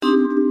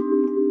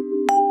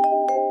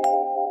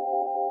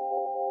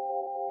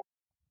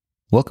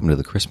Welcome to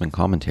the Chrisman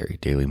Commentary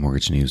Daily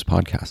Mortgage News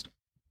Podcast.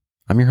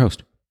 I'm your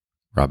host,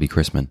 Robbie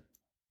Chrisman.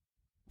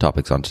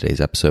 Topics on today's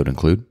episode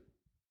include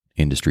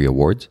industry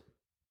awards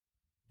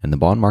and the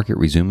bond market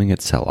resuming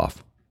its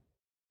sell-off.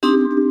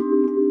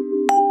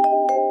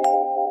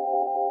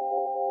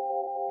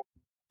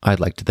 I'd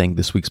like to thank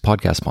this week's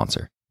podcast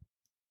sponsor,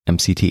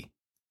 MCT.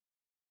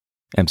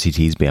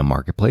 MCT's BAM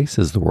Marketplace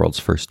is the world's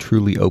first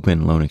truly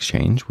open loan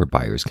exchange where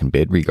buyers can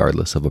bid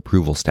regardless of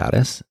approval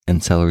status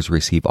and sellers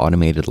receive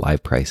automated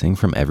live pricing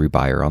from every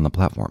buyer on the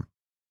platform.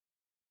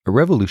 A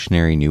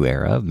revolutionary new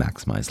era of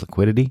maximized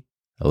liquidity,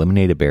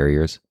 eliminated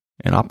barriers,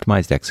 and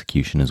optimized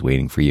execution is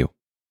waiting for you.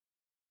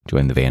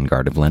 Join the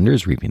vanguard of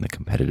lenders reaping the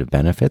competitive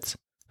benefits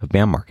of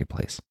BAM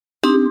Marketplace.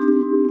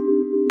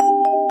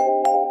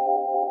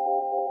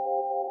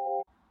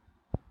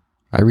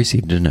 I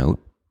received a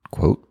note,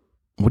 quote,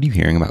 "What are you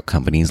hearing about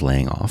companies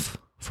laying off,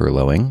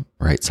 furloughing,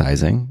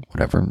 right-sizing,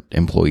 whatever,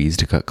 employees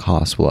to cut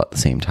costs while at the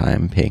same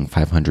time paying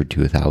 $500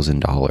 to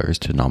 $1,000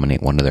 to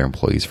nominate one of their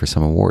employees for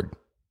some award?"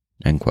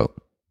 End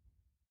quote.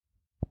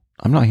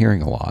 I'm not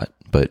hearing a lot,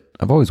 but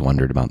I've always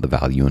wondered about the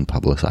value in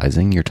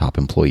publicizing your top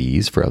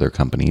employees for other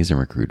companies and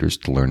recruiters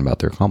to learn about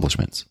their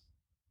accomplishments.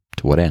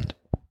 To what end?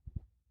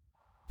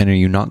 And are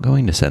you not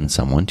going to send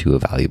someone to a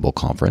valuable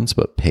conference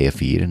but pay a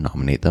fee to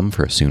nominate them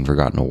for a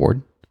soon-forgotten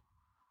award?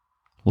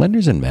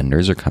 Lenders and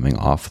vendors are coming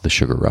off the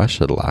sugar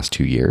rush of the last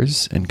 2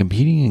 years and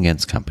competing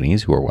against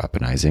companies who are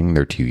weaponizing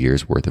their 2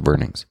 years' worth of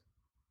earnings.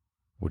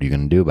 What are you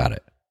going to do about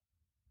it?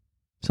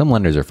 Some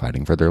lenders are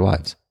fighting for their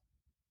lives,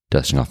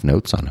 dusting off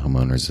notes on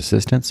homeowners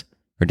assistance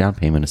or down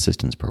payment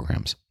assistance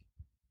programs.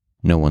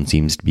 No one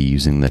seems to be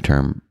using the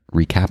term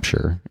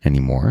recapture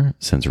anymore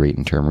since rate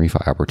and term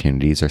refi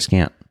opportunities are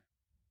scant.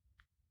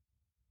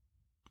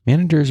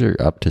 Managers are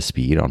up to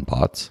speed on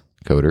bots,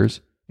 coders,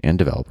 and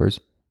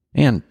developers,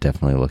 and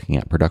definitely looking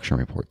at production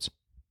reports.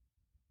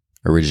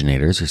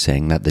 Originators are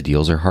saying that the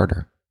deals are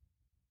harder.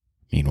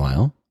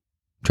 Meanwhile,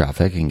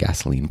 traffic and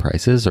gasoline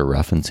prices are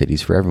rough in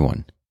cities for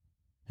everyone,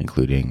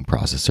 including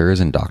processors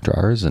and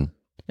doctors, and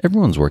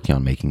everyone's working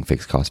on making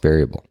fixed costs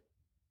variable.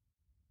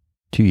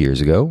 2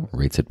 years ago,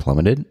 rates had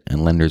plummeted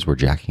and lenders were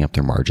jacking up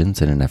their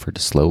margins in an effort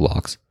to slow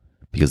locks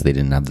because they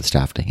didn't have the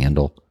staff to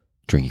handle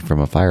drinking from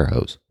a fire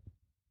hose.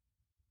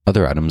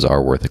 Other items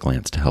are worth a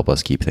glance to help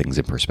us keep things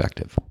in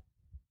perspective.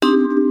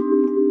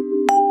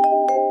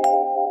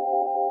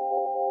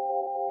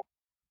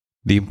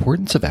 The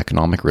importance of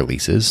economic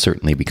releases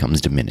certainly becomes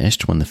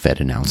diminished when the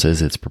Fed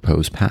announces its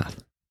proposed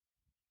path.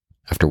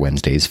 After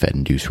Wednesday's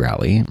Fed-induced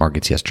rally,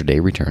 markets yesterday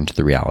returned to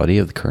the reality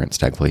of the current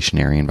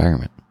stagflationary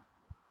environment.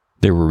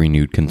 There were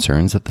renewed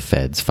concerns that the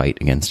Fed's fight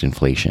against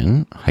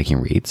inflation,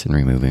 hiking rates and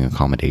removing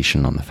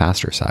accommodation on the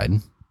faster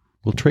side,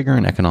 will trigger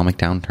an economic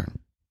downturn.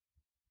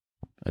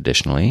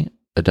 Additionally,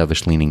 a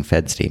dovish-leaning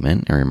Fed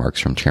statement and remarks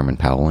from Chairman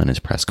Powell in his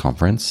press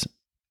conference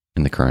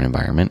in the current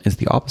environment is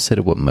the opposite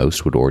of what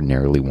most would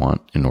ordinarily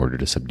want in order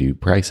to subdue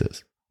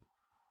prices.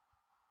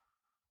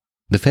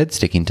 The Fed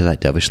sticking to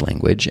that dovish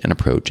language and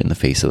approach in the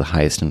face of the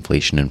highest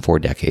inflation in 4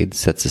 decades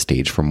sets the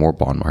stage for more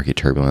bond market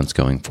turbulence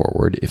going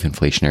forward if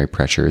inflationary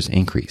pressures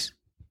increase.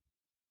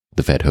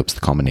 The Fed hopes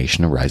the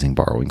combination of rising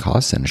borrowing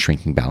costs and a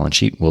shrinking balance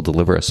sheet will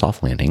deliver a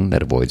soft landing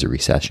that avoids a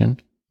recession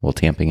while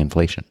tamping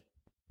inflation.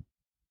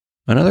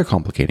 Another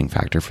complicating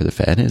factor for the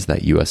Fed is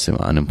that U.S.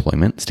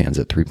 unemployment stands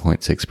at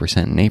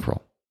 3.6% in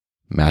April,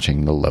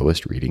 matching the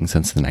lowest reading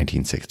since the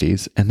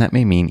 1960s, and that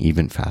may mean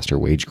even faster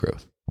wage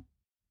growth.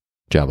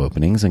 Job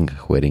openings and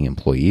quitting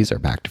employees are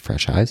back to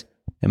fresh highs,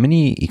 and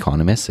many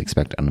economists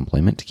expect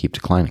unemployment to keep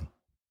declining.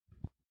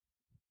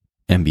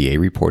 MBA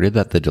reported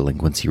that the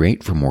delinquency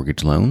rate for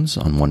mortgage loans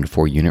on 1 to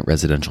 4 unit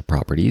residential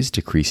properties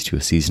decreased to a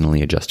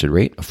seasonally adjusted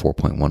rate of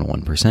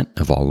 4.11%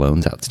 of all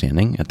loans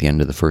outstanding at the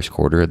end of the first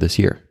quarter of this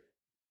year.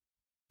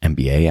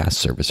 MBA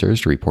asked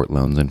servicers to report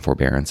loans in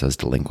forbearance as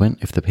delinquent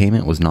if the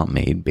payment was not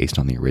made based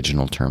on the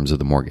original terms of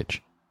the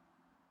mortgage.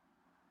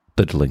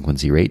 The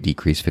delinquency rate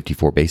decreased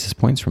 54 basis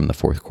points from the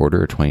fourth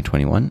quarter of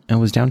 2021 and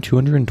was down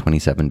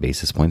 227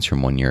 basis points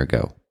from 1 year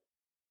ago.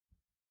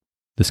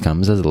 This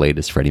comes as the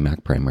latest Freddie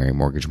Mac primary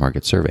mortgage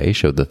market survey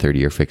showed the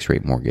 30-year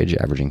fixed-rate mortgage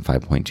averaging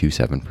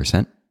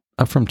 5.27%,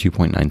 up from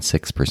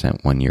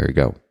 2.96% 1 year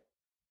ago.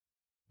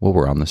 While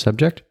we're on the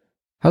subject,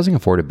 housing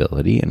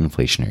affordability and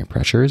inflationary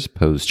pressures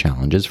pose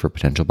challenges for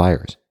potential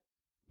buyers,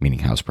 meaning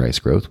house price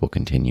growth will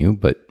continue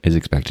but is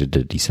expected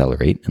to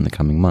decelerate in the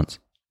coming months.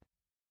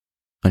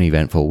 An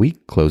eventful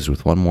week closed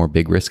with one more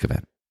big risk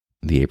event,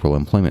 the April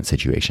employment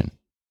situation.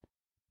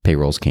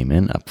 Payrolls came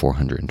in up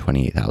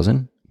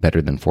 428,000,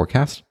 better than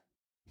forecast.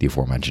 The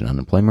aforementioned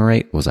unemployment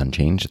rate was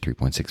unchanged at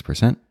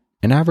 3.6%,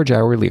 and average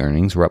hourly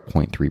earnings were up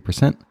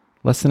 0.3%,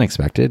 less than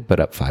expected, but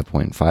up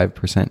 5.5%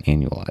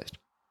 annualized.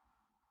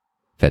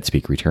 Fed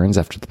speak returns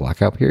after the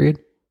blackout period,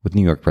 with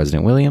New York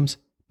President Williams,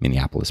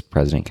 Minneapolis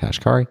President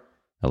Kashkari,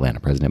 Atlanta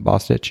President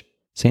Bostich,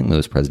 St.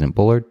 Louis President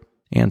Bullard,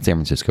 and San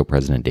Francisco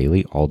President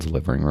Daley all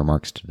delivering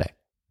remarks today.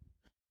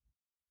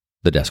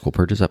 The desk will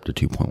purchase up to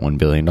 $2.1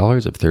 billion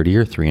of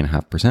 30-year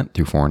 3.5%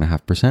 through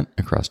 4.5%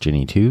 across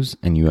Ginnie 2s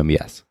and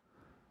UMBS.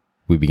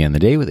 We began the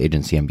day with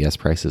agency MBS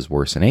prices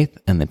worse an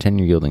eighth and the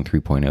 10-year yielding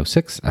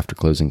 3.06 after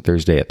closing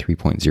Thursday at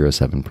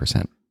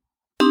 3.07%.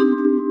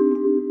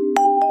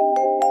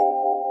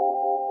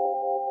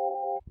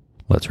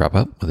 Let's wrap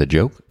up with a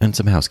joke and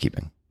some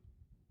housekeeping.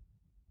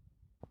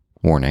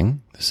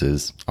 Warning, this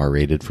is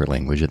R-rated for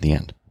language at the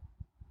end.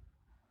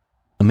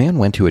 A man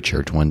went to a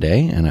church one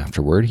day, and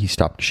afterward he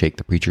stopped to shake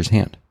the preacher's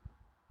hand.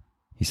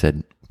 He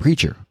said,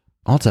 "Preacher,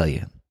 I'll tell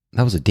you,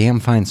 that was a damn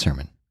fine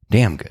sermon.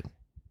 Damn good."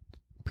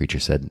 The preacher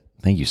said,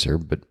 "Thank you, sir,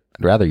 but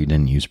I'd rather you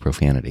didn't use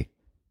profanity."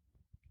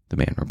 The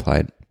man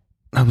replied,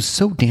 "I was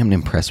so damned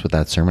impressed with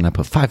that sermon, I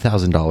put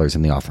 $5,000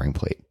 in the offering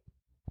plate."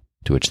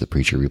 To which the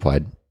preacher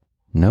replied,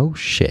 "No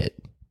shit."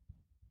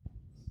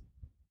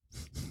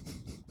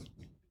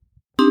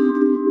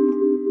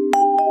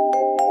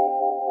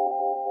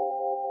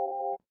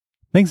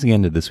 Thanks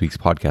again to this week's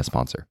podcast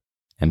sponsor,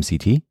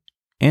 MCT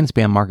and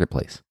Spam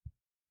Marketplace,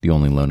 the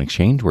only loan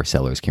exchange where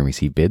sellers can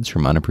receive bids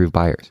from unapproved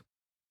buyers.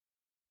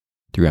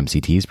 Through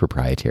MCT's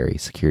proprietary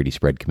security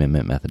spread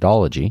commitment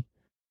methodology,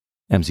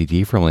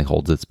 MCT firmly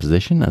holds its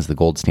position as the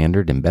gold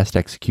standard in best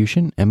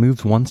execution and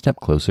moves one step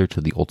closer to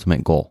the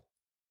ultimate goal,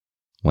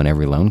 when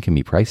every loan can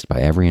be priced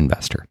by every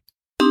investor.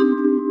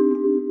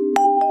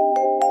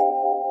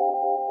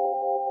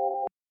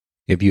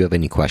 If you have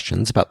any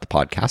questions about the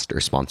podcast or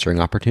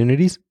sponsoring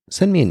opportunities,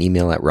 send me an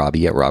email at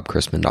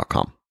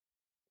robbie@robchrisman.com.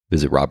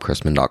 Visit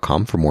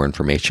robchrisman.com for more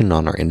information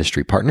on our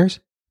industry partners,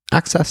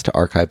 access to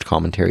archived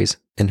commentaries,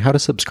 and how to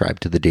subscribe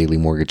to the daily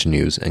mortgage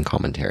news and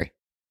commentary.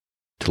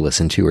 To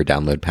listen to or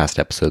download past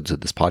episodes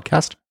of this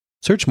podcast,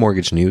 search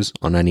Mortgage News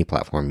on any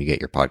platform you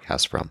get your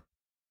podcasts from.